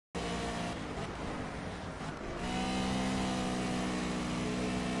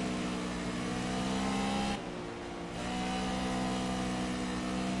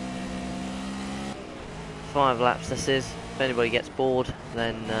5 laps this is. If anybody gets bored,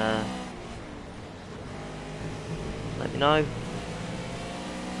 then let me know.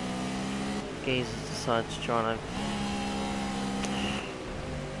 Geezers decide to try and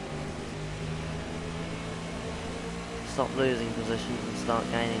stop losing positions and start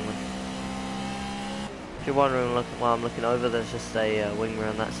gaining them. If you're wondering while I'm looking over, there's just a wing mirror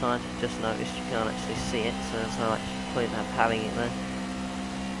on that side. Just noticed you can't actually see it, so there's no actual point of having it there.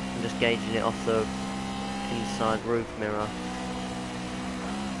 I'm just gauging it off the inside roof mirror.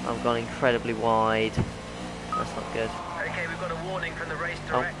 I've gone incredibly wide. That's not good. Okay, we've got a warning from the race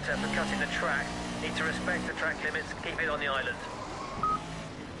director for cutting the track. Need to respect the track limits, keep it on the island.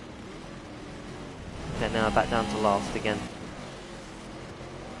 Okay, now back down to last again.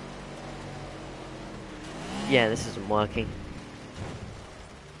 Yeah, this isn't working.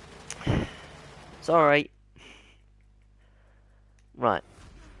 It's alright. Right.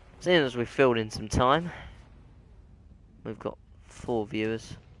 Seeing as we've filled in some time, we've got 4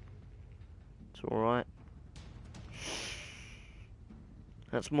 viewers. It's alright.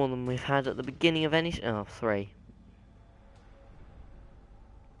 That's more than we've had at the beginning of any... Oh, 3.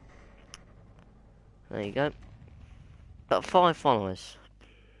 There you go. Got 5 followers.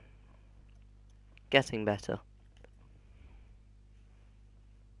 Getting better.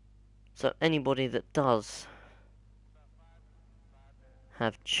 So anybody that does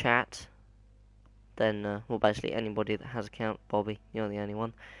have chat, then, well, basically anybody that has account, Bobby, you're the only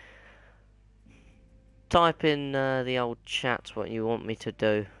one. Type in the old chat what you want me to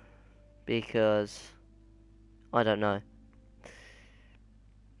do, because I don't know.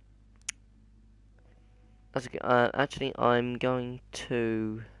 Actually, I'm going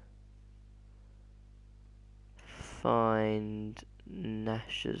to find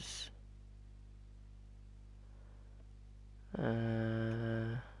Nash's.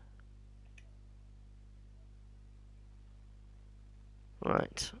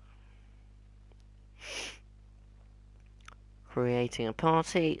 Right. Creating a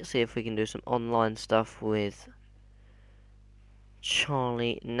party. See if we can do some online stuff with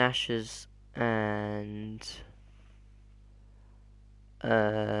Charlie, Nash's, and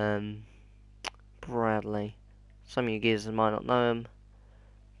Bradley. Some of you geezers might not know him,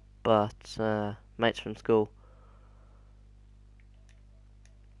 but mates from school.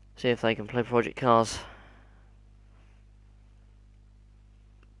 See if they can play Project Cars.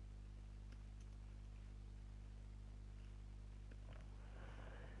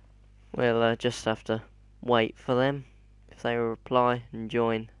 We'll just have to wait for them. If they reply and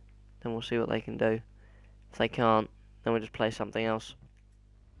join, then we'll see what they can do. If they can't, then we'll just play something else.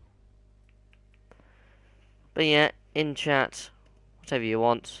 But yeah, in chat, whatever you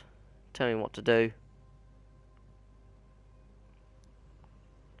want, tell me what to do.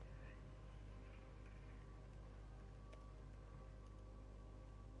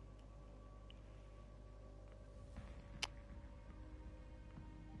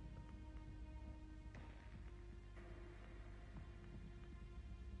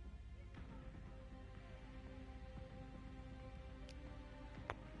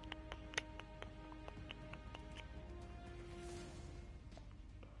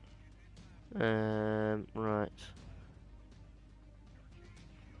 Right.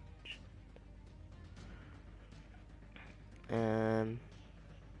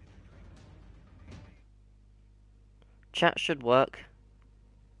 Chat should work.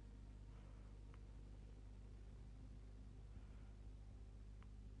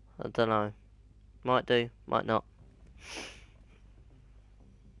 I don't know. Might do, might not.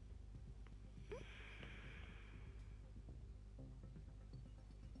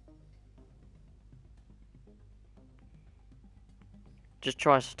 Just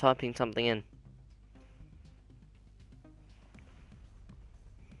try typing something in.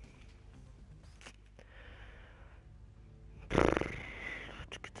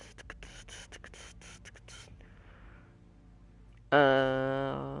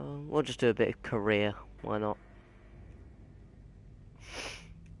 We'll just do a bit of career. Why not?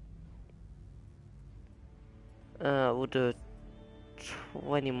 We'll do a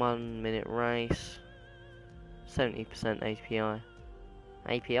 21-minute race. 70% API.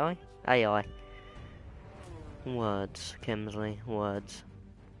 API? AI. Words, Kemsley. Words.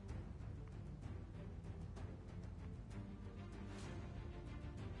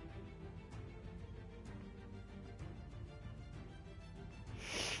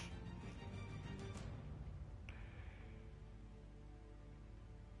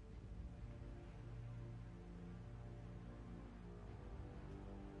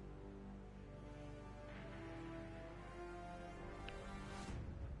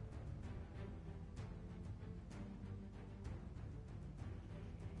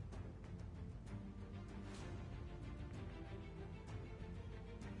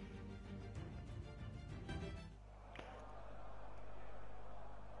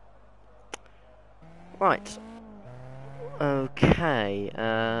 Right. Okay.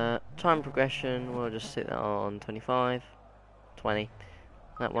 Time progression. We'll just sit that on 25, 20.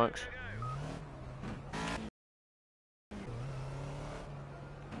 That works.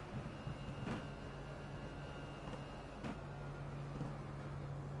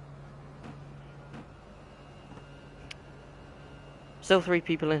 Still 3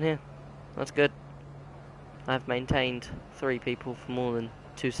 people in here. That's good. I've maintained 3 people for more than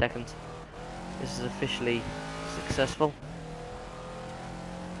 2 seconds. This is officially successful.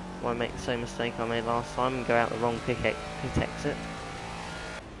 Won't make the same mistake I made last time and go out the wrong pit exit.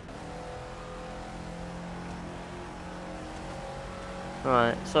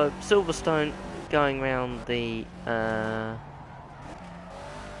 Right, so Silverstone going round the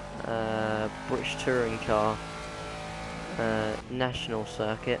British Touring Car National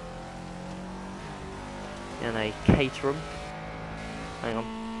Circuit in a Caterham. Hang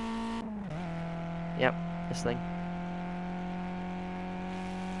on. Yep, this thing.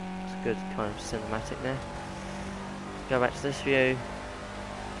 It's a good kind of cinematic there. Go back to this view.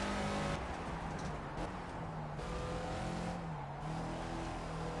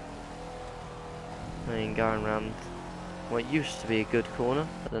 And going around what used to be a good corner,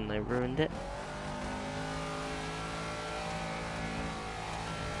 but then they ruined it.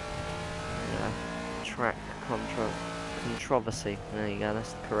 Yeah, track controversy. There you go,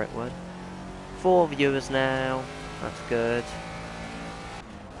 that's the correct word. 4 viewers now, that's good.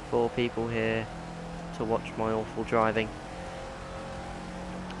 4 people here to watch my awful driving.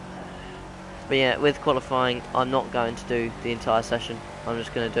 But yeah, with qualifying, I'm not going to do the entire session. I'm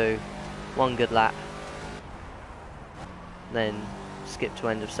just going to do 1 good lap, then skip to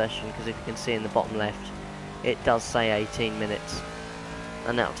end of session, because if you can see in the bottom left, it does say 18 minutes,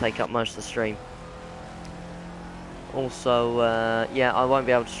 and that'll take up most of the stream. Also, yeah, I won't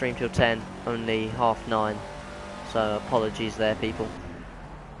be able to stream till 10, only 9:30, so apologies there, people,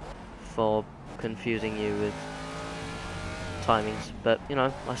 for confusing you with timings, but you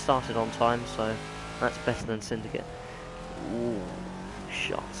know, I started on time, so that's better than Syndicate. Ooh,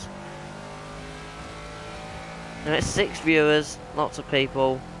 shots. Now it's 6 viewers, lots of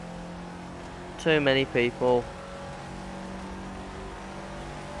people, too many people.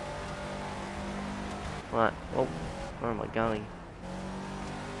 Right, oh, where am I going?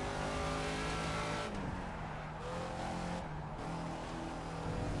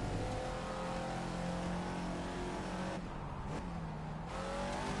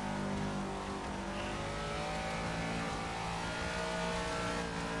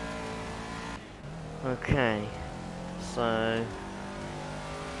 Okay, so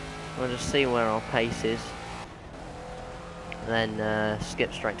we'll just see where our pace is, then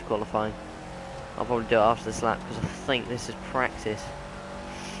skip straight to qualifying. I'll probably do it after this lap because I think this is practice.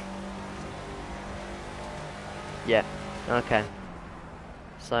 Yeah, okay.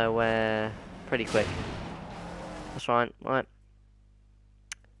 So we're pretty quick. That's right, right.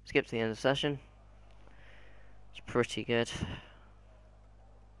 Skip to the end of the session. It's pretty good.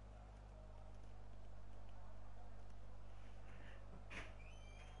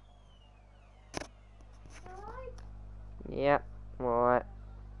 Yep, right.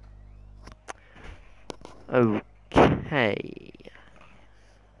 Okay.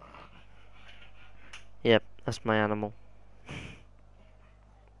 Yep, that's my animal.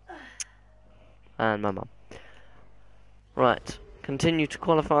 And my mum. Right, continue to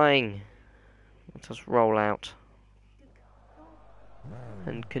qualifying. Let us roll out.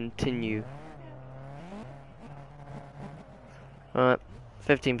 And continue. Alright,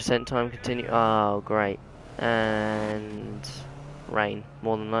 15% time continue. Oh, great. And rain,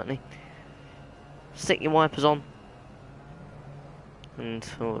 more than likely. Stick your wipers on. And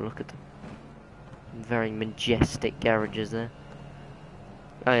oh, look at the very majestic garages there.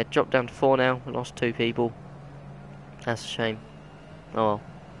 Oh yeah, dropped down to 4 now. We lost 2 people. That's a shame. Oh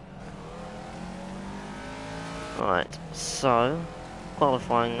well. Alright, so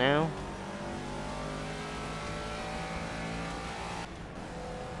qualifying now.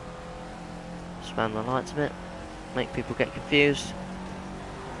 Span the lights a bit, make people get confused.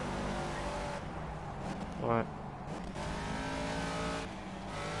 Alright.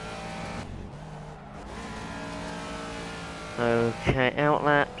 Okay, out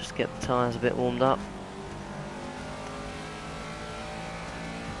lap, just get the tyres a bit warmed up.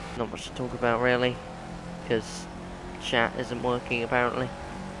 Not much to talk about really, because chat isn't working apparently.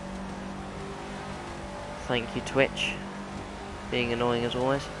 Thank you Twitch, being annoying as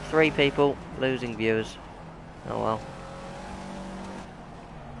always. 3 people, losing viewers. Oh well.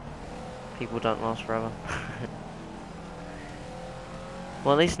 People don't last forever.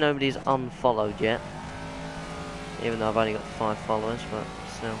 Well, at least nobody's unfollowed yet. Even though I've only got 5 followers, but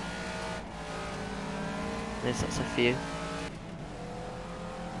still. At least that's a few.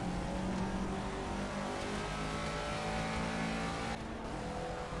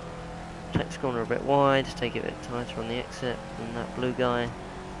 Take this corner a bit wide, take it a bit tighter on the exit, and that blue guy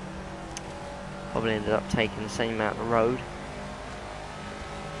probably ended up taking the same amount of road.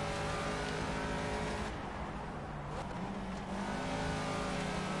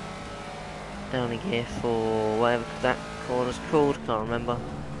 Down a gear for whatever that corner's called, can't remember.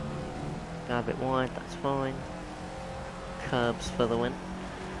 Go a bit wide, that's fine. Curbs for the win.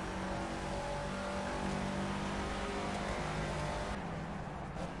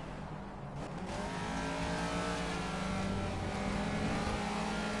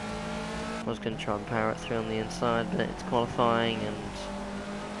 I was going to try and power it through on the inside, but it's qualifying and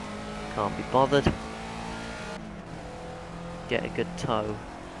can't be bothered. Get a good toe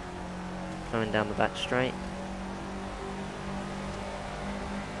coming down the back straight.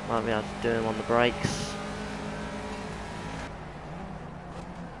 Might be able to do him on the brakes.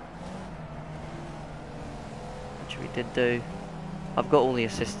 Which we did do. I've got all the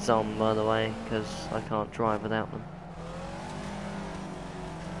assists on, by the way, because I can't drive without them.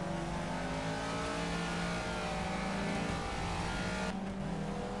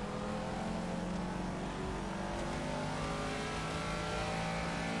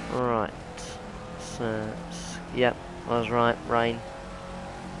 Right, so, yep, I was right, rain.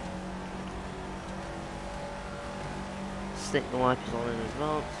 Stick the wipers on in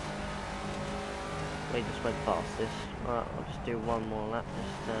advance. We just went past this. Right, I'll just do one more lap,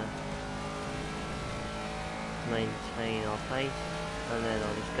 just to maintain our pace, and then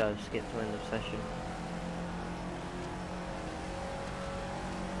I'll just go skip to end of session.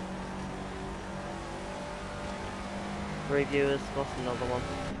 Reviewers, lost another one.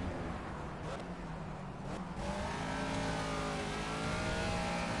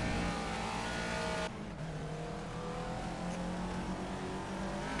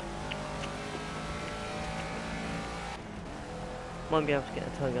 Might be able to get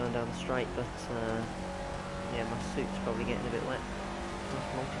a toe going down the straight, but yeah, my suit's probably getting a bit wet.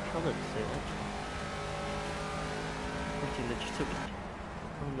 Nice multicoloured suit, actually. Pretty legitimate.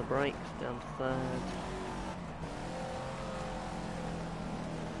 On the brakes, down to third.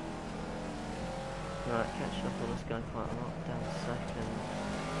 Right, catching up on this guy quite a lot, down to second.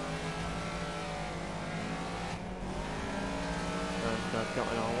 Those guys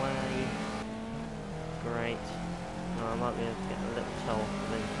got in our way. Great. No, I might be able to get a little toe off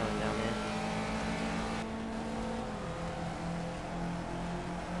the link coming down here.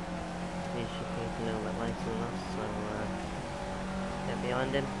 He should be a little bit later than us, so get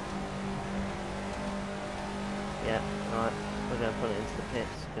behind him. Yeah, right, we're going to put it into the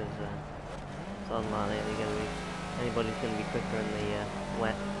pits because it's unlikely anybody's going to be quicker in the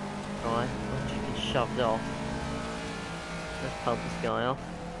wet. Right, once you get shoved off, let's pump this guy off.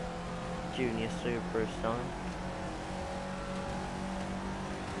 Junior Subaru style.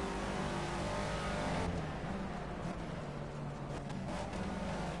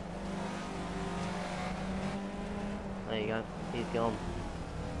 There you go, he's gone.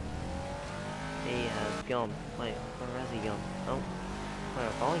 He has gone. Wait, where has he gone? Oh, where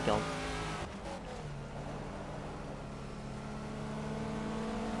have I gone?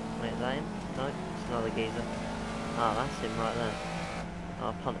 Wait, is that him? No, it's another geezer. Ah, that's him right there.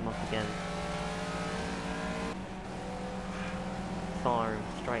 I'll punt him off again. Fire him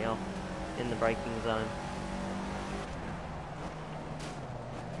straight off in the braking zone.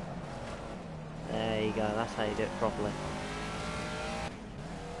 There you go, that's how you do it properly.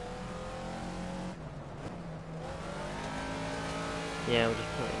 Yeah, we'll just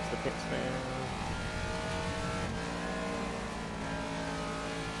put it into the pits now.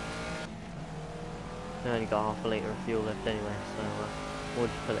 We only got half a litre of fuel left anyway, so we'll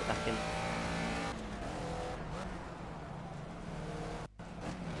just put it back in.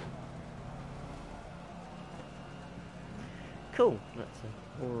 Cool, that's an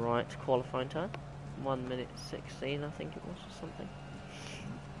alright qualifying time. 1 minute 16 I think it was, or something.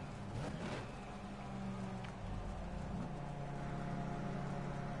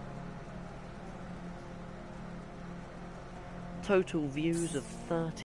 Total views of 30.